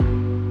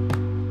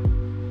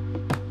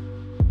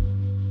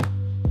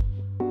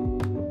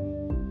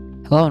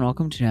Hello and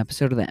welcome to an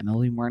episode of the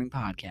MLB Morning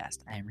Podcast.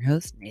 I am your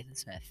host, Nathan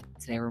Smith.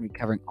 Today we're going to be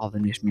covering all the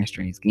news from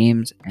yesterday's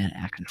games and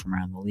action from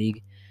around the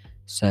league.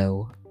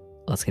 So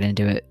let's get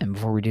into it. And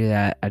before we do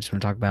that, I just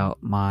want to talk about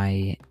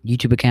my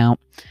YouTube account.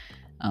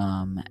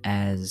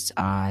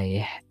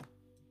 The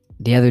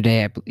other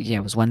day,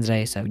 it was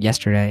Wednesday, so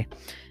yesterday,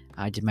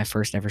 I did my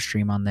first ever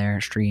stream on there.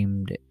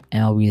 Streamed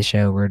MLB The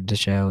Show, Road to the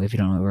Show. If you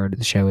don't know what Road to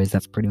the Show is,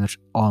 that's pretty much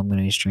all I'm going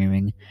to be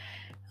streaming.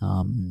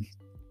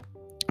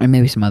 And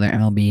maybe some other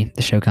MLB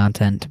The Show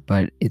content,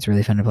 but it's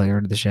really fun to play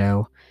Road to the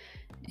Show.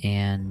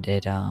 And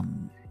it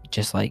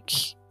it's like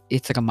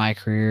a My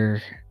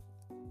Career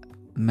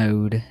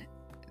mode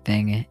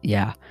thing.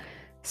 Yeah.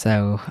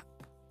 So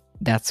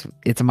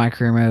it's a My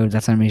Career mode.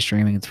 That's what I'm going to be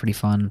streaming. It's pretty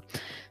fun.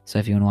 So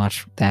if you want to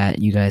watch that,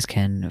 you guys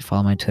can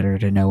follow my Twitter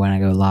to know when I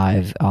go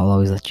live. I'll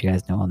always let you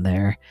guys know on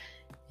there.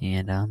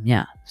 And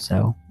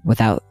so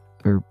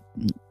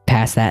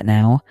past that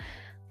now,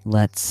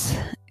 let's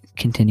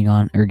continue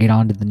on or get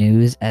on to the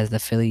news, as the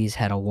Phillies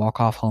had a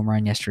walk-off home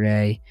run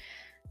yesterday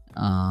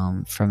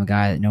from a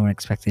guy that no one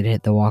expected to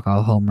hit the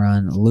walk-off home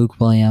run, Luke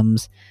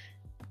Williams.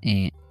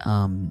 And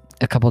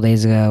a couple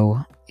days ago,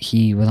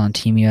 he was on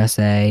Team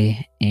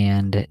USA,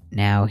 and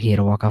now he had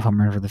a walk-off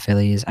home run for the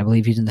Phillies. I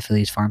believe he's in the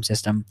Phillies farm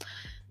system,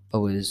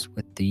 but was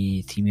with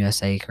the Team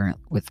USA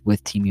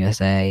with Team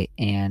USA,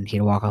 and he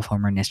had a walk-off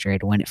home run yesterday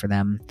to win it for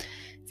them.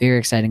 Very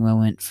exciting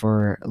moment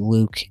for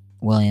Luke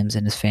Williams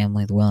and his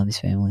family, the Williams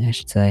family, I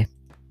should say,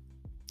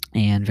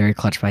 and very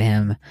clutch by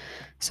him.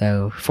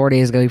 So 4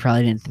 days ago, he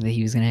probably didn't think that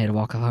he was going to hit a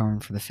walk-off home run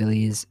for the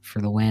Phillies for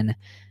the win,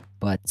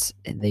 but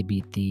they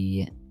beat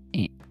the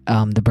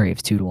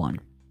Braves 2-1.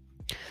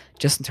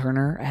 Justin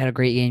Turner had a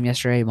great game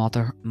yesterday,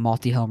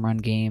 multi-home run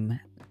game,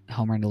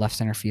 home run to left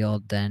center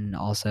field, then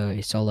also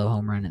a solo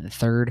home run in the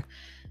third.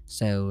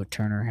 So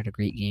Turner had a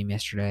great game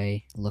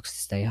yesterday, looks to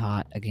stay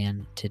hot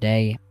again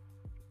today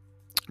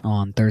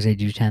on Thursday,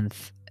 June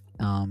 10th.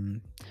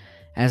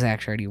 As I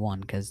actually already won,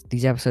 because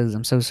these episodes,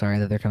 I'm so sorry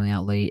that they're coming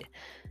out late.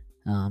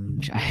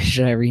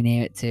 Should I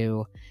rename it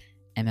to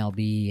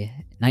MLB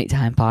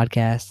Nighttime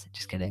Podcast?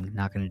 Just kidding,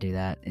 not going to do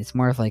that. It's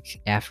more of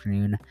like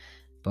afternoon,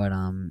 but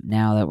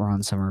now that we're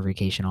on summer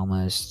vacation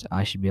almost,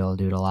 I should be able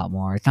to do it a lot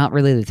more. It's not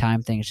really the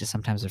time thing, it's just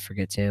sometimes I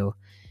forget to.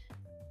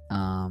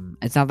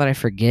 It's not that I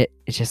forget,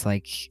 it's just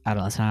like, I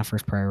don't know, it's not a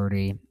first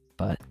priority,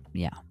 but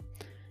yeah.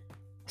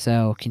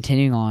 So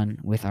continuing on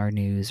with our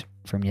news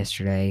from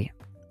yesterday's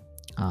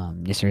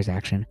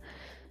action.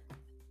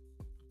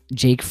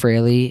 Jake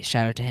Fraley,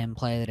 shout out to him,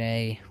 play of the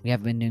day. We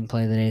haven't been doing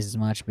play of the days as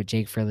much, but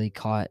Jake Fraley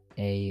caught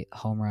a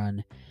home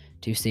run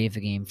to save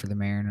the game for the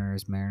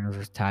Mariners. Mariners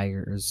vs.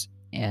 Tigers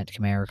at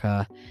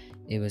Comerica.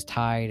 It was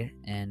tied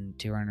and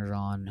 2 runners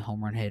on.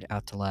 Home run hit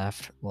out to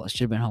left. Well, it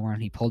should have been home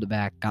run. He pulled it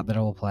back, got the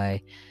double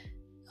play.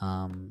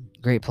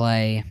 Great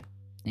play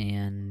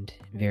and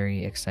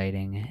very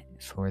exciting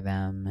for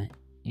them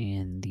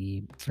and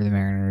for the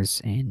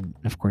Mariners, and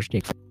of course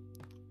Jake.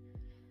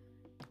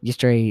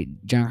 Yesterday,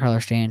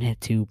 Giancarlo Stanton hit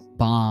 2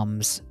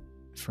 bombs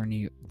for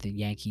the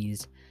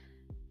Yankees.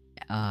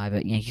 I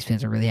bet Yankees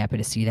fans are really happy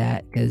to see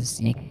that, because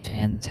Yankees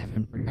fans have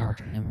been pretty hard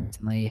on him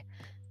recently.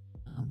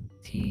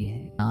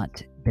 He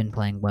not been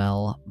playing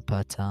well,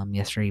 but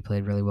yesterday he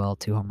played really well.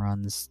 2 home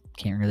runs.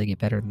 Can't really get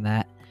better than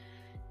that.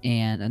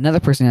 And another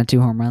person who had 2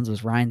 home runs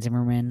was Ryan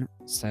Zimmerman.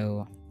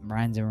 So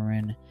Ryan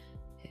Zimmerman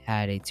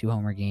had a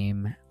 2-homer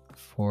game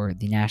for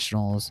the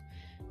Nationals.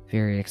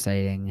 Very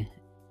exciting.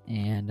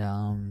 And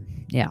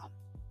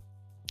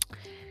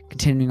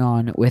continuing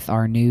on with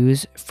our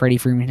news, Freddie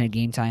Freeman had a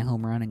game-tying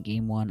home run in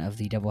Game 1 of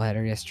the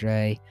doubleheader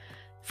yesterday.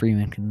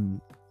 Freeman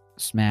can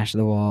smash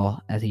the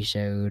wall, as he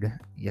showed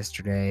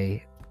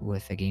yesterday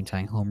with a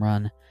game-tying home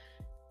run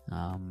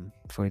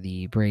for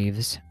the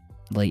Braves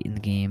late in the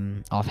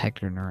game off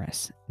Hector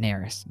Neris. I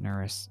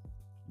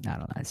don't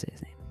know how to say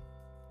his name.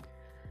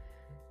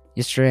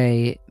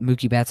 Yesterday,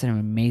 Mookie Betts had an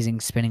amazing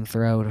spinning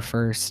throw to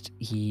first.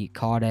 He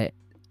caught it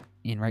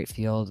in right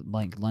field,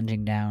 like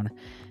lunging down,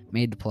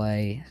 made the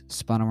play,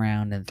 spun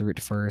around, and threw it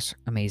to first.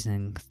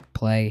 Amazing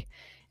play.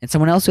 And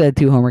someone else who had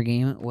a 2-homer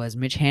game was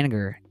Mitch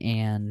Haniger.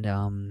 And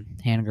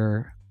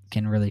Haniger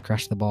can really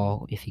crush the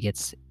ball if he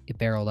gets it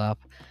barreled up.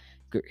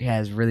 He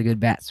has really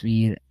good bat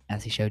speed,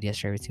 as he showed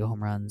yesterday with 2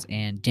 home runs.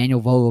 And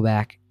Daniel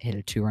Vogelbach hit a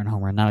 2-run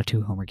homer. Not a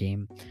 2-homer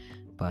game,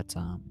 but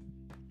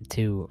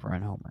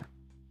 2-run homer.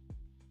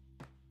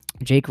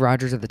 Jake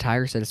Rogers of the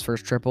Tigers had his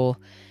first triple.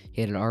 He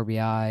had an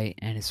RBI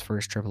and his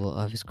first triple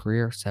of his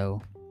career,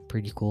 so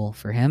pretty cool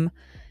for him.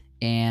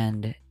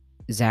 And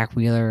Zach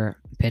Wheeler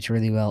pitched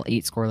really well,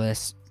 8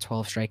 scoreless,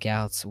 12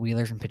 strikeouts.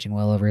 Wheeler's been pitching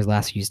well over his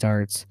last few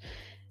starts,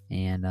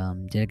 and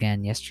did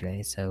again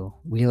yesterday. So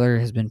Wheeler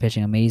has been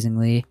pitching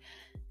amazingly,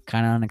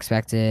 kind of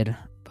unexpected,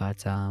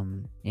 but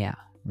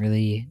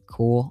really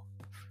cool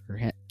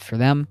for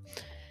them.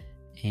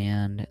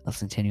 And let's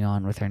continue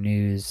on with our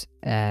news,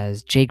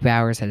 as Jake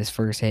Bauers had his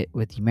first hit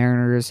with the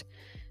Mariners.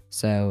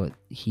 So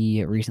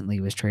he recently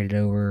was traded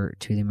over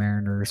to the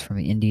Mariners from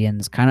the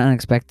Indians. Kind of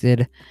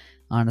unexpected,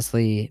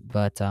 honestly,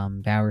 but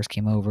Bauers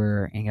came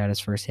over and got his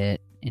first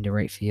hit into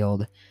right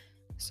field.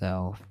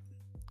 So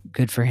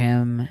good for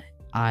him.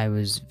 I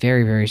was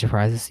very, very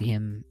surprised to see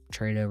him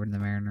trade over to the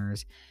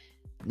Mariners.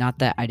 Not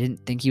that I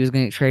didn't think he was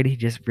going to get traded. He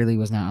just really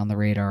was not on the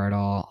radar at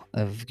all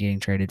of getting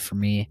traded for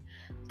me.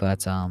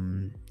 But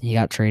he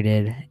got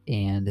traded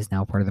and is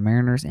now part of the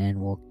Mariners, and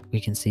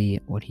we can see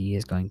what he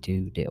is going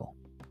to do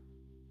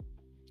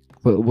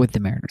with the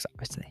Mariners,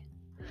 obviously.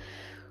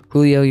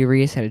 Julio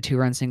Urias had a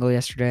 2-run single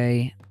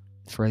yesterday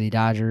for the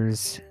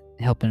Dodgers,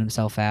 helping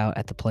himself out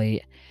at the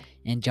plate.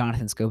 And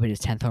Jonathan Schoop hit his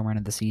 10th home run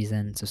of the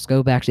season. So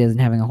Schoop actually isn't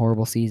having a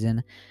horrible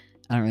season.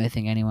 I don't really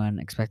think anyone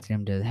expected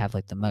him to have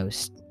like the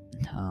most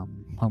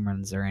home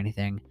runs or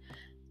anything,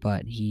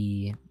 but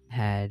he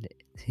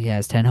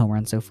has 10 home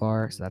runs so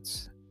far, so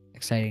that's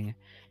exciting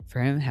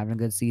for him, having a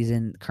good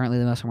season. Currently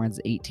the most home runs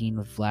is 18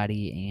 with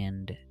Vladdy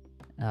and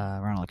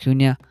Ronald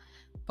Acuna.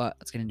 But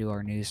let's get into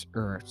our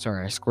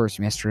our scores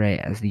from yesterday,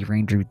 as the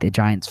Rangers beat the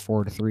Giants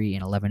 4-3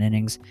 in 11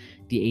 innings.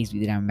 The A's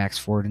beat the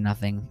Diamondbacks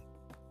 4-0.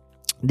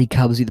 The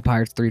Cubs beat the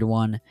Pirates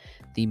 3-1.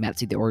 The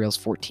Mets beat the Orioles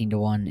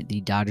 14-1.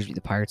 The Dodgers beat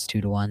the Pirates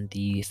 2-1.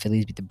 The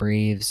Phillies beat the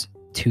Braves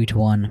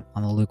 2-1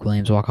 on the Luke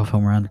Williams walk-off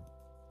home run.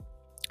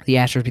 The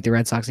Astros beat the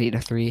Red Sox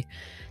 8-3.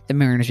 The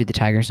Mariners beat the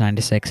Tigers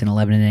 9-6 in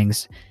 11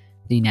 innings.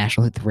 The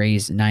Nationals hit the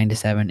Rays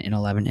 9-7 in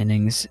 11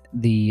 innings.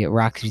 The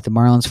Rockies beat the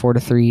Marlins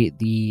 4-3.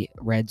 The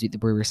Reds beat the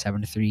Brewers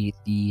 7-3.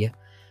 The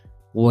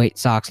White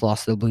Sox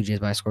lost to the Blue Jays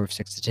by a score of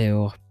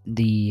 6-2.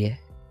 The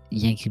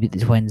Yankees beat the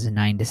Twins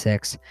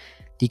 9-6.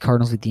 The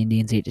Cardinals beat the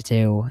Indians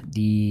 8-2.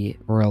 The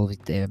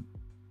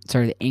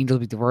Angels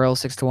beat the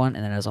Royals 6-1, and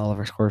that is all of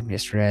our scores from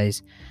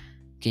yesterday's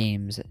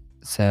games.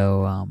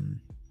 So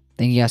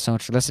thank you guys so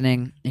much for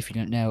listening. If you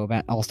don't know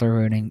about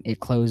All-Star voting, it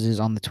closes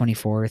on the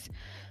 24th.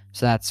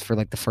 So that's for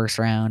like the first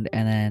round,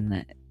 and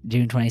then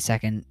June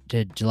 22nd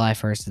to July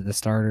 1st is the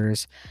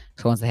starters.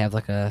 So once they have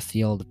like a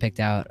field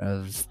picked out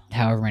of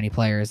however many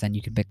players, then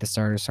you can pick the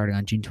starters starting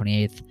on June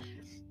 28th.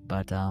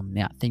 But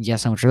thank you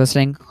guys so much for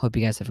listening. Hope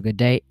you guys have a good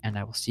day, and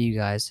I will see you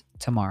guys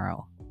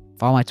tomorrow.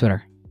 Follow my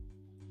Twitter.